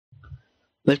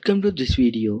Welcome to this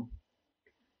video.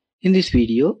 In this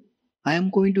video, I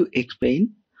am going to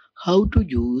explain how to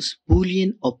use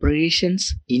Boolean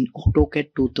operations in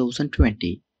AutoCAD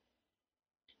 2020.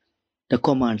 The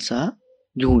commands are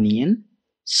union,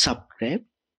 subtract,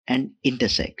 and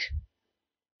intersect.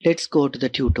 Let's go to the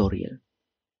tutorial.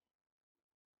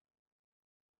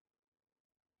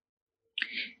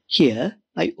 Here,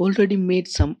 I already made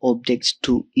some objects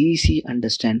to easy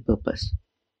understand purpose.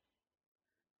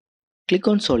 Click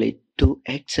on Solid to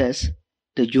access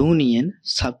the union,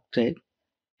 subtract,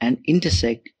 and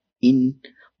intersect in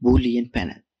Boolean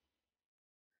panel.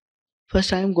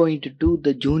 First, I am going to do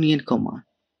the union command.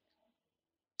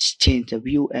 Change the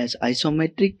view as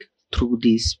isometric through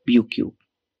this view cube.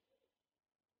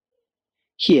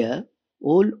 Here,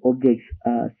 all objects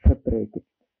are separated.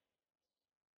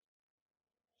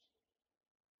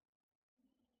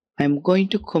 I am going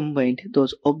to combine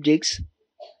those objects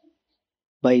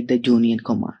by the union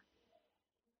command.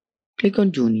 Click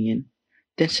on union,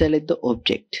 then select the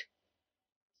object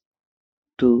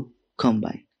to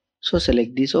combine. So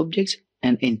select these objects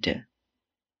and enter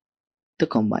the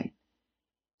combine.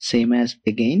 Same as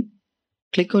again,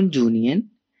 click on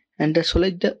union and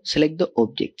select the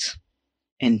objects.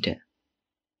 Enter.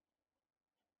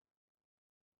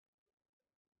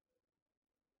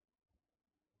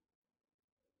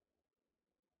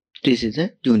 This is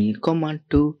the union command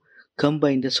to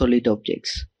combine the solid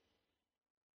objects.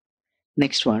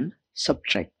 Next one,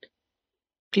 subtract.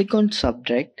 Click on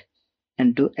subtract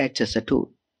and to access the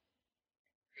tool.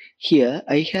 Here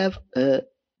I have a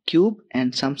cube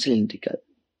and some cylindrical.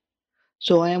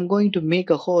 So I am going to make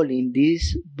a hole in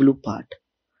this blue part.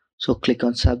 So click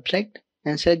on subtract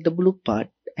and select the blue part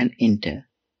and enter.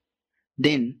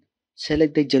 Then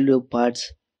select the yellow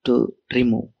parts to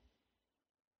remove.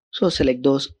 So select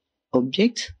those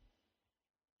objects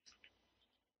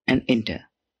and enter.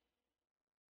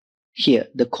 Here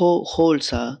the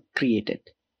holes are created.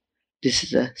 This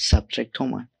is a subtract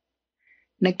command.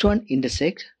 Next one,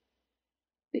 intersect.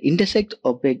 The intersect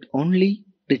object only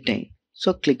retain.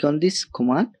 So click on this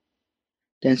command,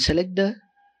 then select the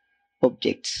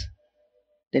objects.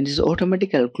 Then this automatically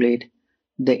calculate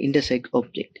the intersect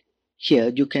object.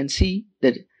 Here you can see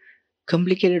that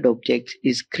complicated object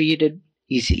is created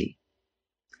easily.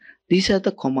 These are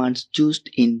the commands used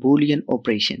in Boolean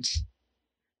operations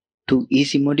to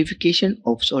easy modification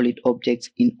of solid objects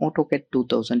in AutoCAD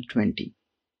 2020.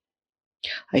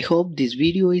 I hope this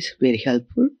video is very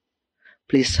helpful.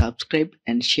 Please subscribe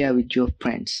and share with your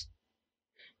friends.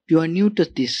 If you are new to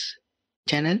this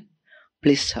channel,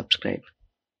 please subscribe.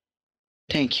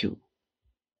 Thank you.